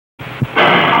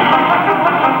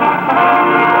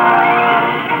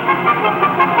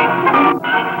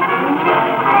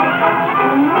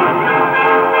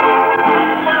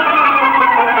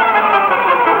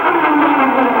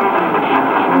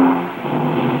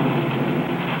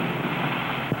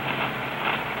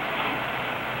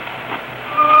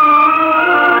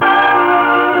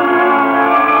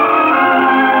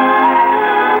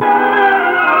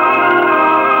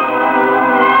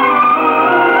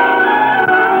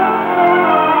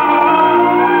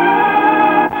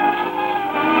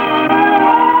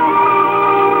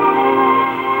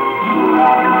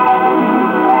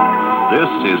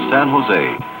San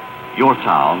Jose, your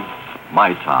town,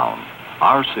 my town,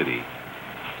 our city.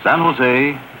 San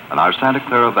Jose and our Santa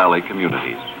Clara Valley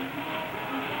communities.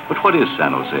 But what is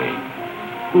San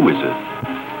Jose? Who is it?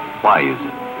 Why is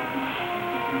it?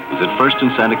 Is it first in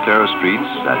Santa Clara streets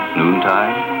at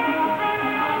noontime?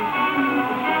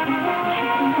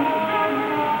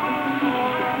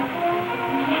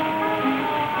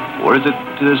 Or is it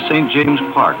St. James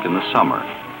Park in the summer?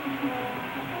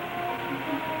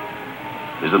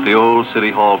 Is it the old City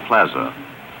Hall Plaza?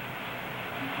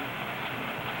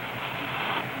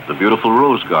 The beautiful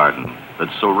rose garden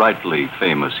that's so rightly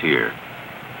famous here?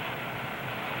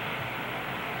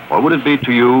 Or would it be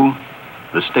to you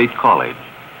the State College?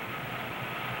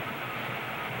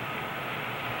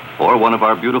 Or one of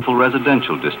our beautiful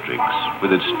residential districts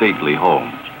with its stately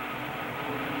homes?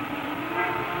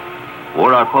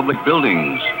 Or our public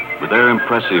buildings with their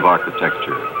impressive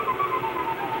architecture?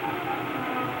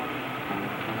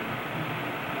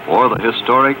 Or the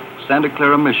historic Santa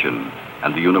Clara Mission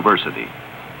and the university?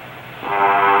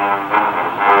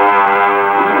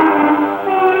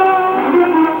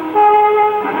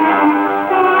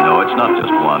 No, it's not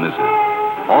just one, is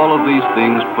it? All of these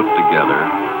things put together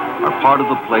are part of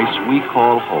the place we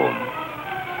call home,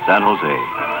 San Jose.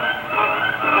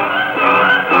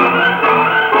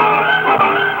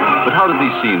 But how did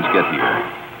these scenes get here?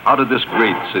 How did this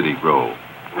great city grow?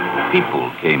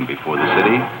 People came before the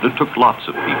city. It took lots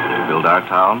of people to build our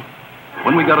town.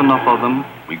 When we got enough of them,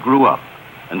 we grew up,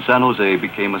 and San Jose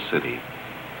became a city.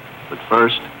 But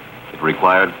first, it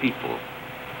required people.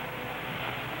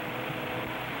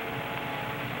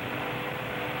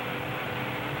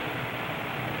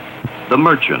 The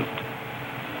merchant,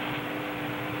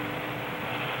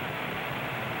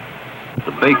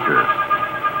 the baker,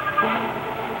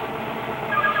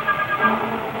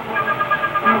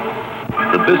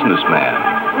 the businessman,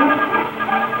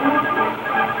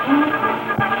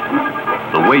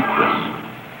 the waitress,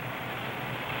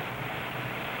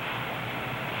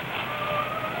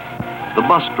 the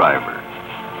bus driver,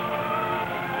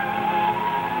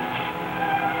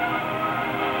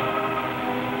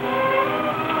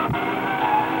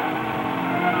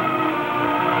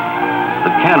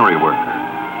 the cannery worker,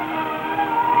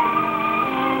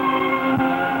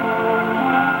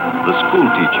 the school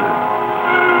teacher,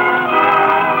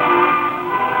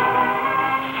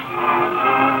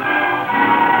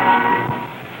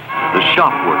 the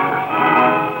shop worker,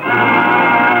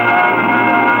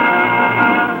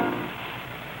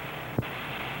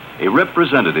 a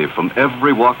representative from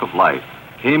every walk of life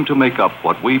came to make up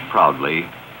what we proudly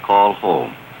call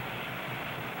home.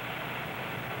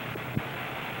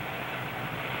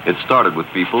 It started with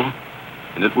people,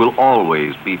 and it will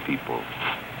always be people.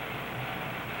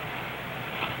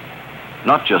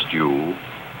 Not just you,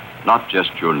 not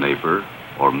just your neighbor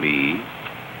or me,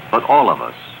 but all of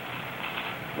us.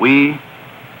 We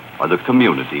are the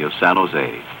community of San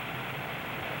Jose.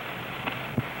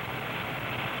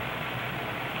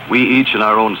 We each in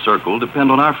our own circle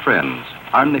depend on our friends,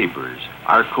 our neighbors,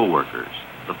 our co-workers,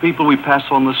 the people we pass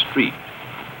on the street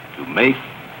to make,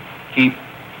 keep,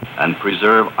 and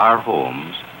preserve our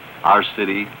homes, our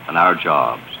city, and our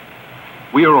jobs.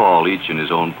 We are all each in his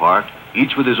own part,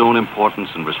 each with his own importance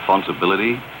and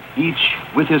responsibility, each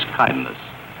with his kindness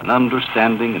and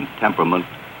understanding and temperament,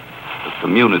 the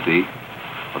community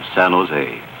of San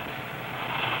Jose.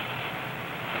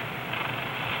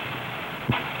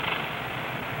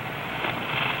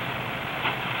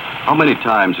 How many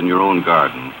times in your own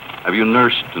garden have you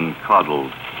nursed and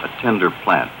coddled a tender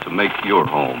plant to make your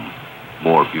home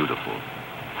more beautiful?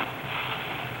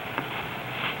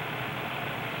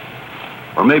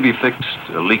 Or maybe fixed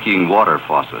a leaking water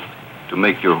faucet to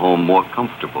make your home more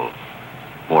comfortable,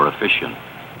 more efficient.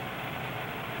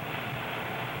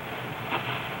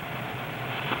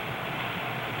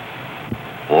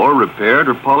 Or repaired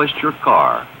or polished your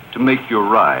car to make your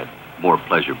ride more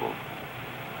pleasurable.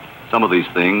 Some of these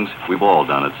things we've all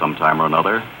done at some time or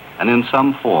another, and in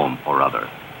some form or other.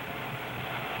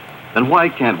 Then why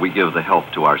can't we give the help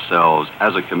to ourselves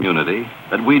as a community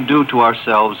that we do to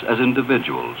ourselves as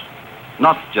individuals?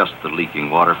 Not just the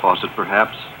leaking water faucet,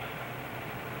 perhaps,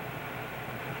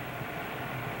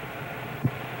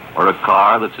 or a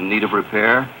car that's in need of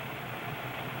repair.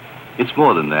 It's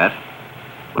more than that,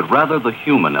 but rather the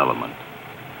human element.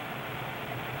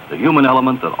 The human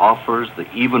element that offers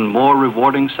the even more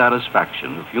rewarding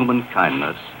satisfaction of human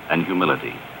kindness and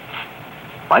humility.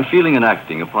 By feeling and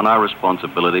acting upon our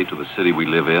responsibility to the city we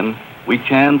live in, we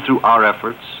can, through our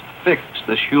efforts, fix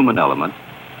this human element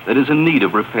that is in need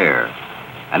of repair,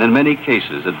 and in many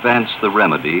cases advance the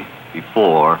remedy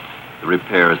before the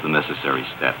repair is the necessary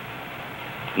step.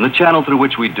 And the channel through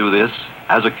which we do this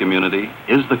as a community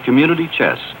is the community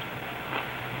chest.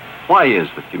 Why is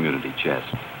the community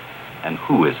chest? And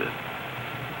who is it?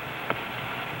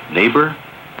 Neighbor?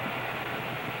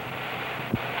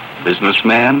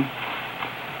 Businessman?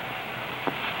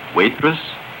 Waitress?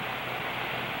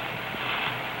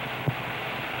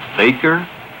 Baker?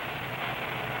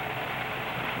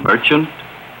 Merchant?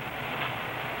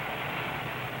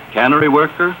 Cannery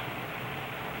worker?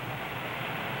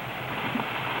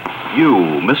 You,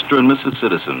 Mr. and Mrs.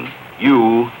 Citizen,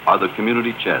 you are the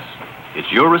community chest.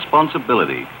 It's your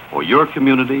responsibility for your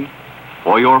community,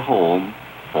 for your home,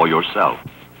 for yourself.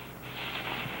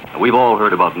 Now, we've all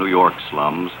heard about New York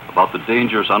slums, about the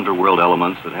dangerous underworld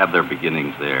elements that have their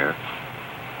beginnings there.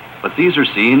 But these are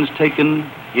scenes taken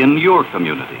in your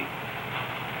community.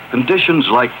 Conditions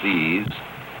like these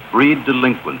breed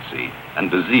delinquency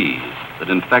and disease that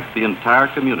infect the entire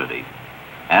community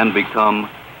and become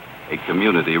a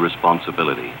community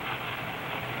responsibility.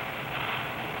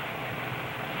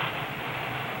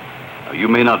 Now, you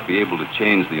may not be able to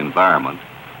change the environment,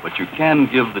 but you can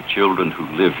give the children who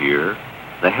live here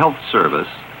the health service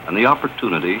and the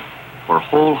opportunity for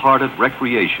wholehearted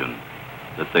recreation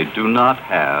that they do not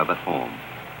have at home.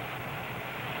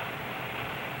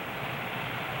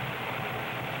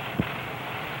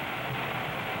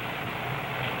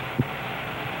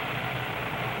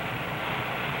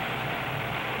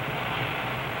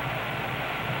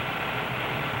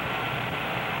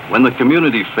 When the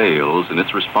community fails in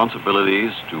its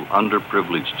responsibilities to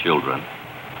underprivileged children,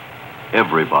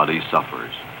 everybody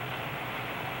suffers.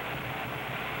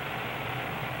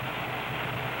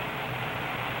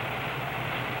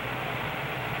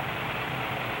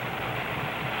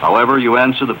 However, you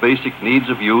answer the basic needs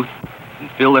of youth and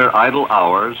fill their idle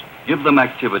hours, give them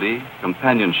activity,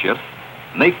 companionship,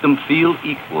 make them feel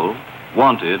equal,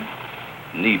 wanted,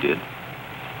 needed.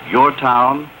 Your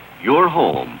town, your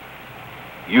home,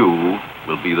 you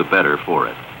will be the better for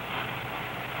it.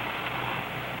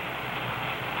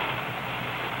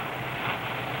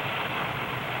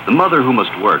 The mother who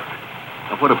must work,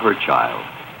 now what of her child?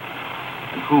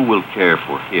 And who will care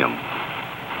for him?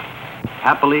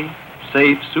 Happily,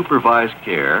 safe, supervised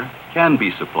care can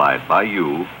be supplied by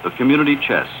you, the community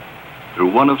chest,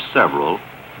 through one of several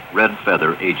red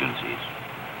feather agencies.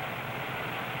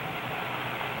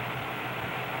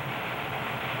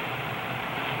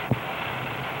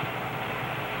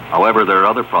 However, there are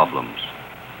other problems.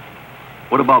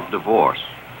 What about divorce?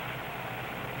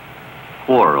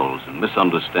 Quarrels and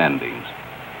misunderstandings.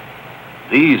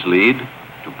 These lead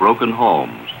to broken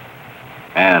homes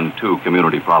and to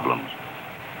community problems.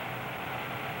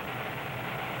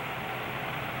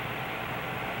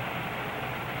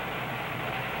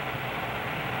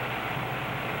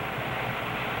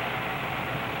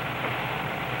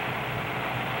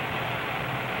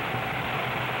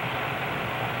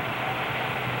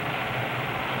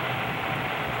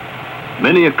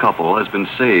 Many a couple has been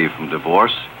saved from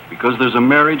divorce because there's a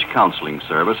marriage counseling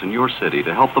service in your city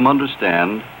to help them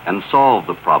understand and solve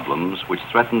the problems which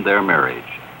threaten their marriage,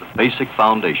 the basic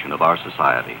foundation of our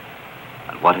society.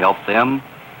 And what helped them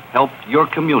helped your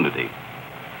community,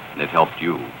 and it helped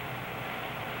you.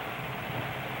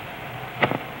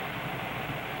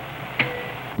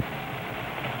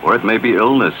 Or it may be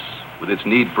illness with its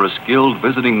need for a skilled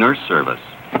visiting nurse service.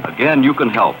 Again, you can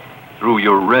help through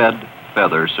your red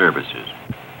feather services.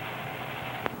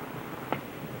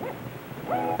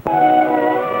 The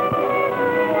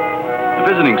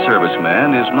visiting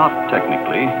serviceman is not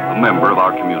technically a member of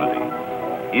our community.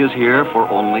 He is here for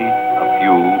only a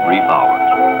few brief hours.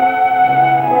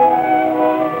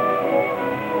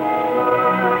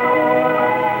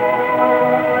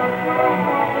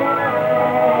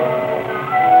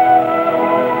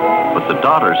 But the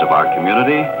daughters of our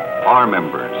community are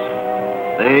members.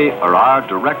 They are our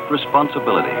direct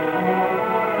responsibility,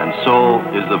 and so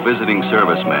is the visiting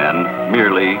serviceman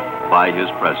merely by his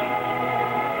presence.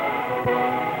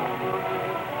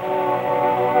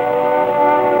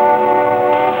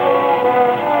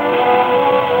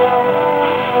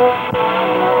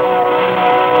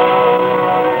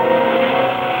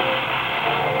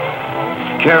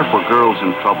 Care for girls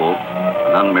in trouble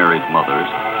and unmarried mothers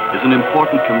is an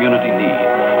important community need,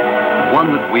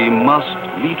 one that we must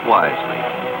meet wisely,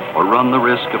 or run the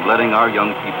risk of letting our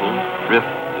young people drift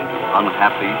into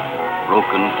unhappy,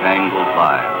 broken, tangled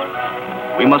lives.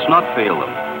 We must not fail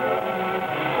them.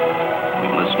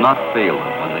 We must not fail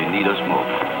them when they need us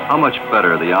most. How much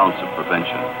better the ounce of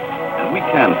prevention? And we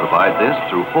can provide this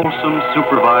through wholesome,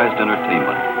 supervised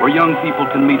entertainment, where young people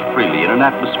can meet freely in an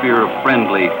atmosphere of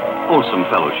friendly, wholesome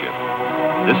fellowship.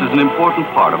 This is an important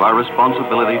part of our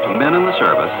responsibility to men in the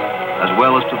service, as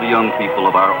well as to the young people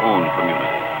of our own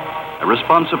community. A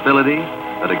responsibility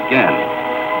that, again,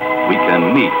 we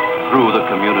can meet through the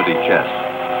community chest.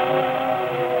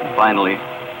 And finally,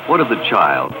 what of the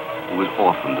child who is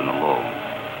orphaned and alone?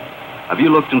 Have you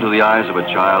looked into the eyes of a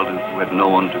child who had no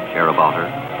one to care about her?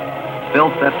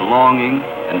 Felt that longing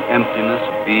and emptiness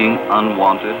of being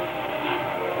unwanted?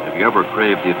 Have you ever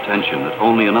craved the attention that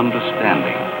only an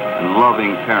understanding and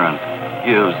loving parent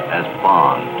gives as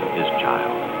bond to his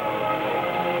child?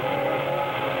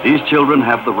 These children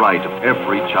have the right of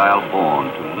every child born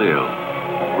to live,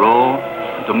 to grow,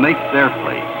 and to make their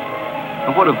place.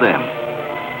 And what of them?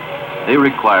 They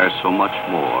require so much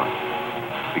more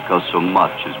because so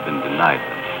much has been denied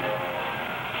them.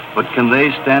 But can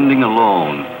they, standing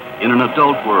alone in an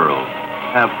adult world,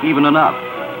 have even enough?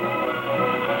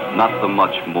 Not the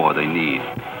much more they need,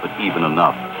 but even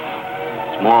enough.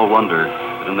 Small wonder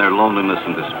that in their loneliness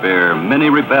and despair, many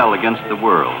rebel against the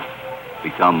world,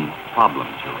 become problem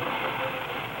children.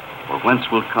 For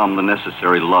whence will come the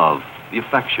necessary love, the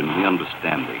affection, the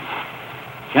understanding?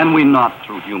 Can we not,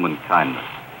 through human kindness,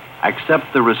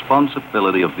 accept the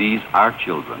responsibility of these, our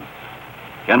children?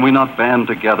 Can we not band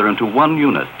together into one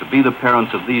unit to be the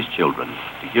parents of these children,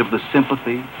 to give the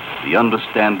sympathy, the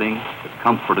understanding, the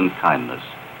comfort and kindness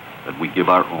that we give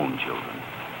our own children?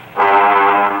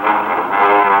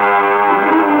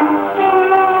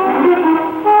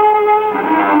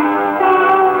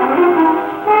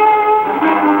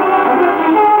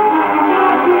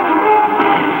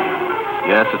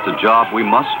 Yes, it's a job we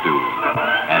must do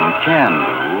and can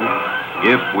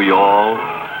do if we all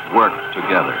work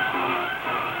together.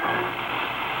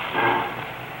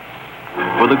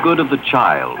 For the good of the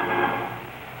child,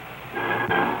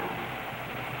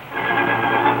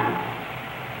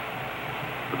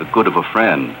 for the good of a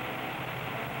friend,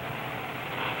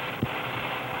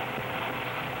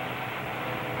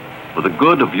 for the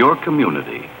good of your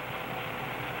community,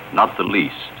 not the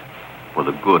least for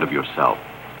the good of yourself.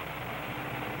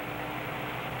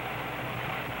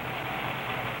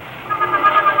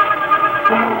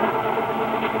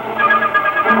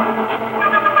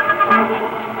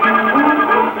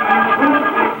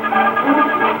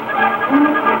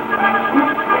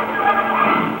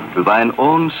 To thine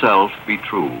own self be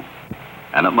true,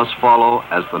 and it must follow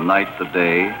as the night the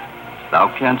day.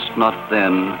 Thou canst not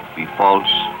then be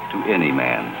false to any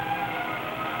man.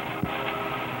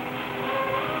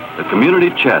 The community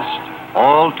chest,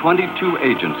 all 22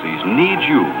 agencies need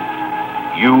you.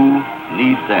 You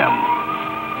need them.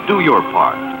 Do your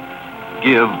part.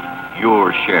 Give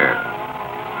your share.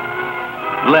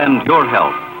 Lend your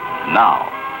help now.